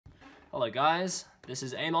Hello guys, this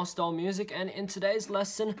is Amosdoll Music, and in today's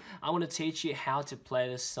lesson I want to teach you how to play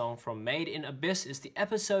this song from Made in Abyss. It's the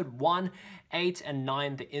episode 1, 8 and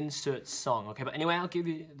 9, the insert song. Okay, but anyway, I'll give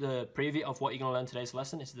you the preview of what you're going to learn today's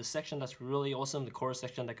lesson. It's the section that's really awesome, the chorus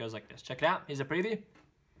section that goes like this. Check it out, here's a preview.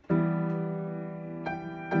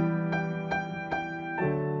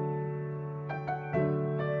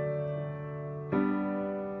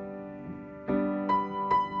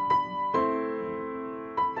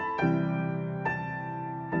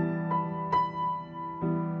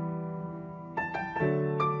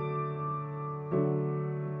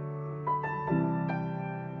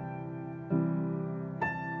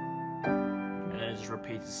 Just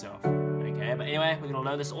repeats itself. Okay, but anyway, we're gonna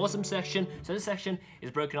learn this awesome section. So this section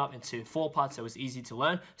is broken up into 4 parts, so it's easy to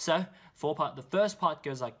learn. So the first part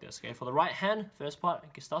goes like this. Okay, for the right hand, first part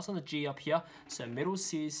it starts on the G up here. So middle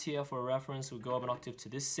C is here for reference. We'll go up an octave to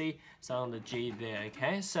this C, start on the G there.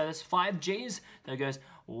 Okay, so there's 5 G's. So it goes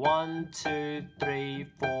 1, 2, 3,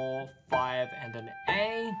 4, 5, and then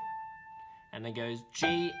A, and then goes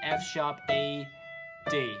G, F sharp, E,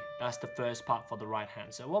 D. That's the first part for the right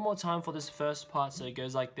hand. So one more time for this first part. So it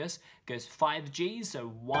goes like this. It goes 5 G's. So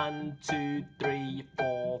 1, 2, 3,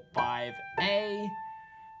 4, 5, A,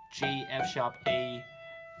 G, F sharp, E,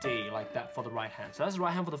 D, like that for the right hand. So that's the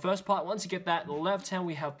right hand for the first part. Once you get that, the left hand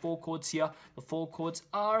we have 4 chords here. The 4 chords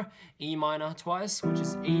are E minor twice, which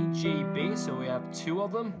is E, G, B. So we have 2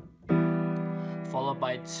 of them, followed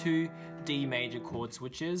by 2 D major chords,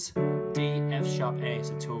 which is D, F sharp, A.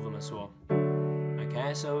 So 2 of them as well.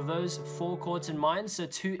 Okay, so with those 4 chords in mind, so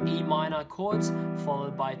 2 E minor chords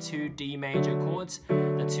followed by 2 D major chords.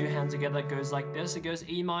 The 2 hands together goes like this. It goes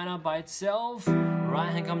E minor by itself, right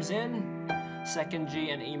hand comes in, second G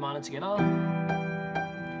and E minor together,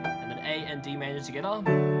 and then A and D major together,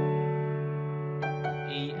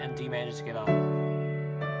 E and D major together,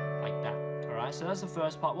 like that. Alright, so that's the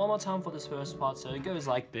first part. One more time for this first part. So it goes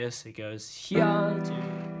like this. It goes here, 2, 3,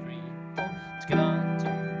 4, together, 2,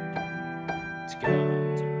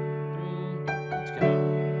 together, 2, 3, together,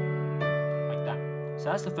 like that. So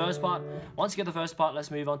that's the first part. Once you get the first part, let's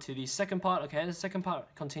move on to the second part. Okay, the second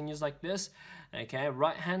part continues like this. Okay,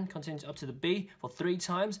 right hand continues up to the B for 3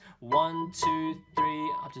 times. 1, 2,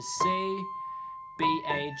 3, up to C, B,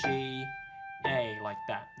 A, G, A, like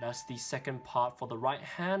that. That's the second part for the right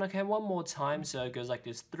hand. Okay, one more time. So it goes like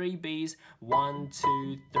this: 3 B's, 1,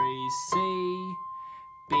 2, 3, C,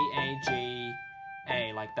 B, A, G,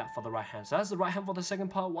 A, like that for the right hand. So that's the right hand for the second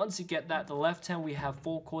part. Once you get that, the left hand we have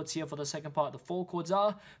 4 chords here for the second part. The 4 chords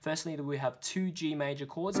are, firstly we have 2 G major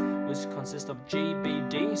chords, which consist of G, B,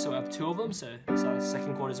 D. So we have 2 of them, so that's the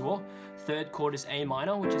second chord as well. Third chord is A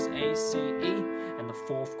minor, which is A, C, E, and the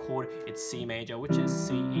 4th chord it's C major, which is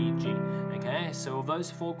C, E, G. Okay, so with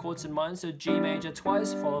those 4 chords in mind, so G major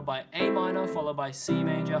twice, followed by A minor, followed by C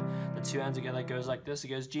major. The 2 hands together goes like this. It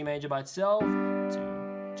goes G major by itself,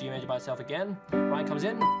 2, G major by itself again, right comes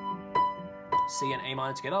in, C and A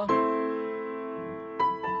minor together,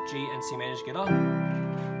 G and C major together,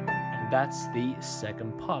 and that's the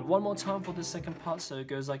second part. One more time for the second part, so it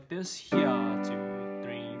goes like this: here, 2,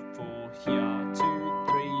 3, 4, here, 2, 3,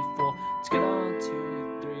 4, together,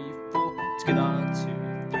 2, 3, 4, together, 2,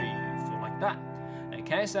 3, 4, like that.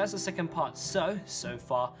 Okay, so that's the second part. So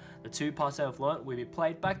far, the 2 parts that I've learned will be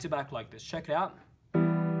played back to back like this. Check it out.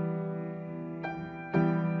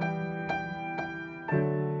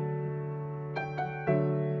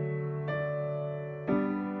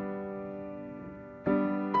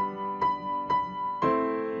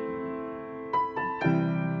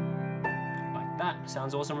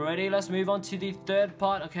 Sounds awesome already. Let's move on to the third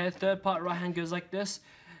part. Okay, third part, right hand goes like this.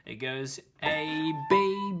 It goes A,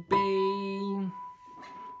 B, B,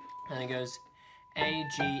 and it goes A,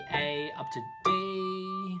 G, A, up to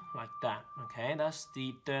D, like that. Okay, that's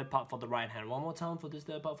the third part for the right hand. One more time for this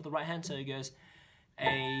third part for the right hand. So it goes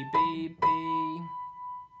A, B, B,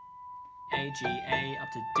 A, G, A, up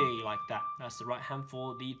to D, like that. That's the right hand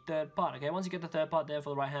for the third part. Okay, once you get the third part there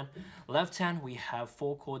for the right hand, left hand we have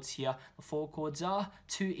 4 chords here. The 4 chords are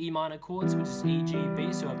 2 E minor chords, which is E, G,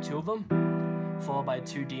 B, so we have 2 of them, followed by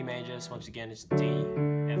 2 D majors. Once again, it's D,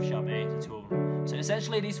 F sharp, A, so 2 of them. So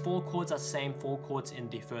essentially these 4 chords are the same 4 chords in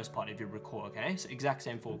the first part, if you recall. Okay, so exact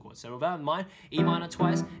same 4 chords. So with that in mind, E minor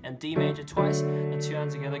twice and D major twice. The 2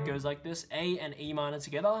 hands together goes like this: A and E minor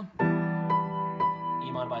together, E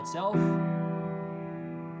minor by itself, A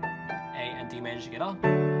and D major together,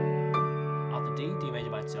 after D, D major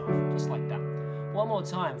by itself, just like that. One more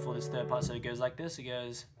time for this third part, so it goes like this. It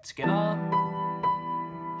goes together,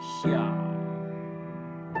 here,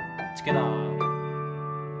 together,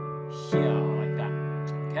 here, like that.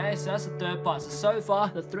 Okay, so that's the third part. So far,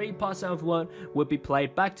 the 3 parts I've learned would be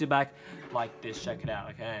played back to back like this. Check it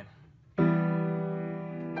out, okay?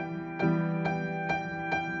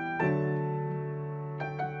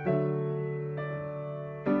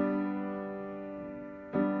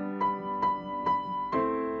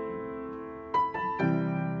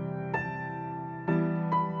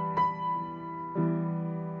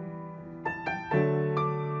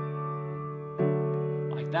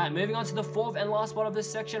 That. Moving on to the 4th and last part of this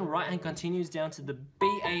section, right hand continues down to the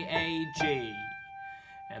B, A, A, G,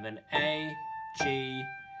 and then A, G,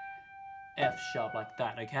 F sharp like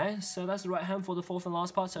that, okay? So that's the right hand for the 4th and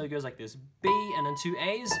last part, so it goes like this, B, and then 2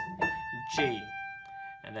 A's, G,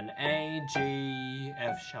 and then A, G,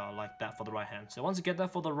 F sharp like that for the right hand. So once you get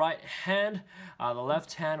that for the right hand, the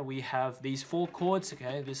left hand we have these 4 chords,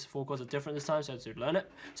 okay? These 4 chords are different this time, so to learn it.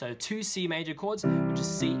 So 2 C major chords, which is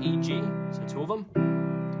C, E, G, so 2 of them.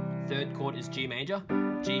 3rd chord is G major,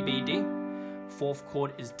 G, B, D. 4th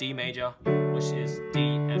chord is D major, which is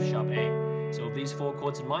D, F sharp, A. So with these 4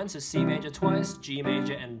 chords in mind, so C major twice, G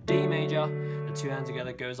major, and D major. The 2 hands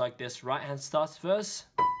together goes like this. Right hand starts first,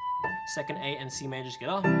 2nd A and C major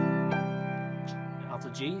together. After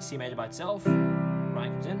G, C major by itself. Right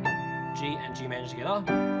hand comes in, G and G major together.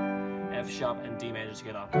 F sharp and D major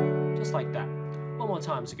together. Just like that. One more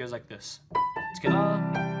time, so it goes like this. Together,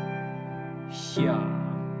 here.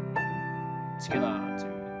 Together,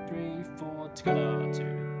 2, 3, 4, together, 2,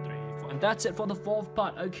 3, 4. And that's it for the 4th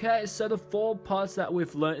part. Okay, so the 4 parts that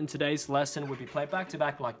we've learned in today's lesson would be played back to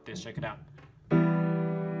back like this. Check it out.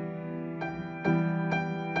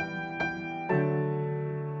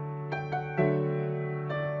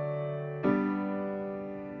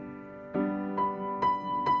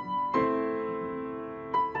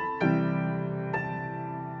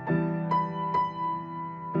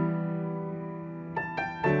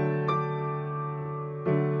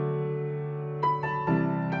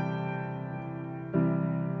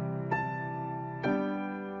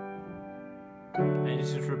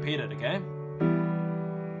 Just repeat it, okay?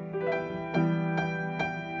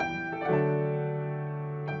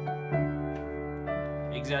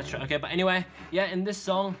 Etc. Okay, but anyway, yeah, in this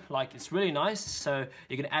song, like, it's really nice, so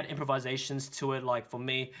you can add improvisations to it. Like for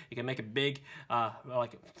me, you can make it big,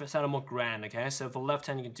 like sound more grand, okay? So for left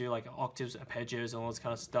hand, you can do like octaves, arpeggios, and all this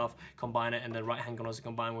kind of stuff, combine it, and then right hand can also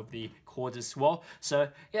combine with the chords as well. So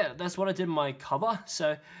yeah, that's what I did in my cover.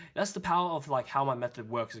 So that's the power of like how my method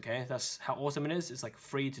works, okay? That's how awesome it is. It's like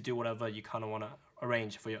free to do whatever you kind of want to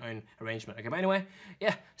arrange for your own arrangement, okay? But anyway,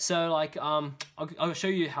 yeah, so like, I'll show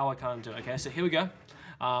you how I kind of do it, okay? So here we go.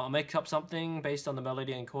 I'll make up something based on the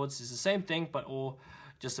melody and chords. It's the same thing, but all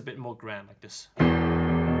just a bit more grand like this.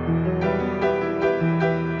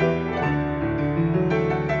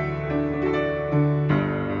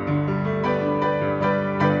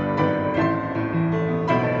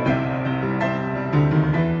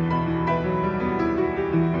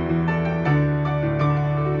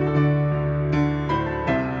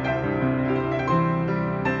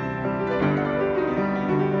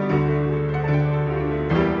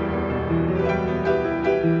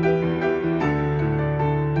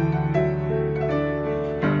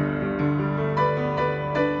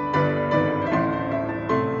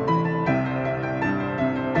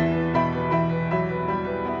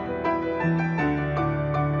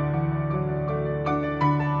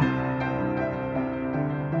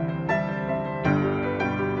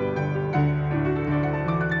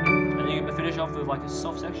 With like a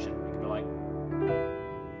soft section. You can be like,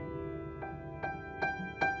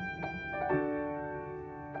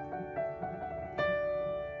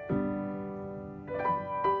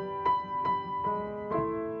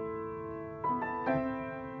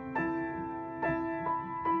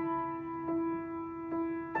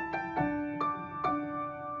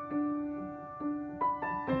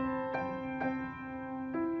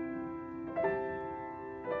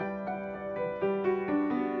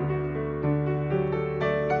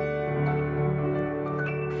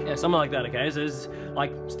 yeah, something like that, okay? So it's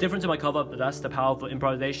like, it's different to my cover, but that's the power of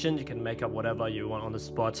improvisation. You can make up whatever you want on the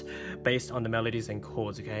spot based on the melodies and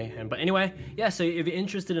chords, okay? But anyway, yeah, so if you're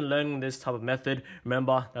interested in learning this type of method,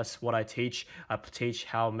 remember, that's what I teach. I teach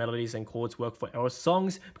how melodies and chords work for our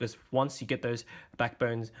songs, because once you get those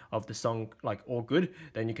backbones of the song like all good,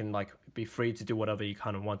 then you can like be free to do whatever you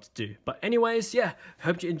kind of want to do. But anyways, yeah,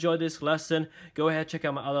 hope you enjoyed this lesson. Go ahead, check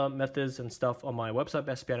out my other methods and stuff on my website,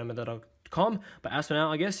 bestpianomethod.com. But as for now,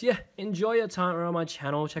 I guess, yeah, enjoy your time around my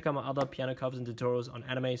channel. Check out my other piano covers and tutorials on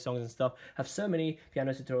anime songs and stuff. I have so many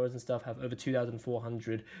piano tutorials and stuff. I have over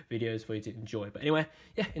 2,400 videos for you to enjoy. But anyway,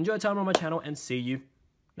 yeah, enjoy your time on my channel and see you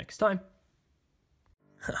next time.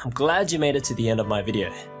 I'm glad you made it to the end of my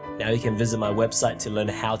video. Now you can visit my website to learn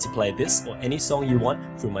how to play this or any song you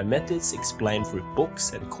want through my methods explained through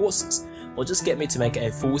books and courses, or just get me to make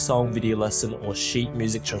a full song video lesson or sheet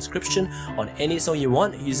music transcription on any song you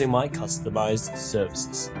want using my customized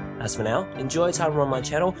services. As for now, enjoy your time on my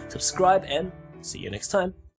channel, subscribe, and see you next time.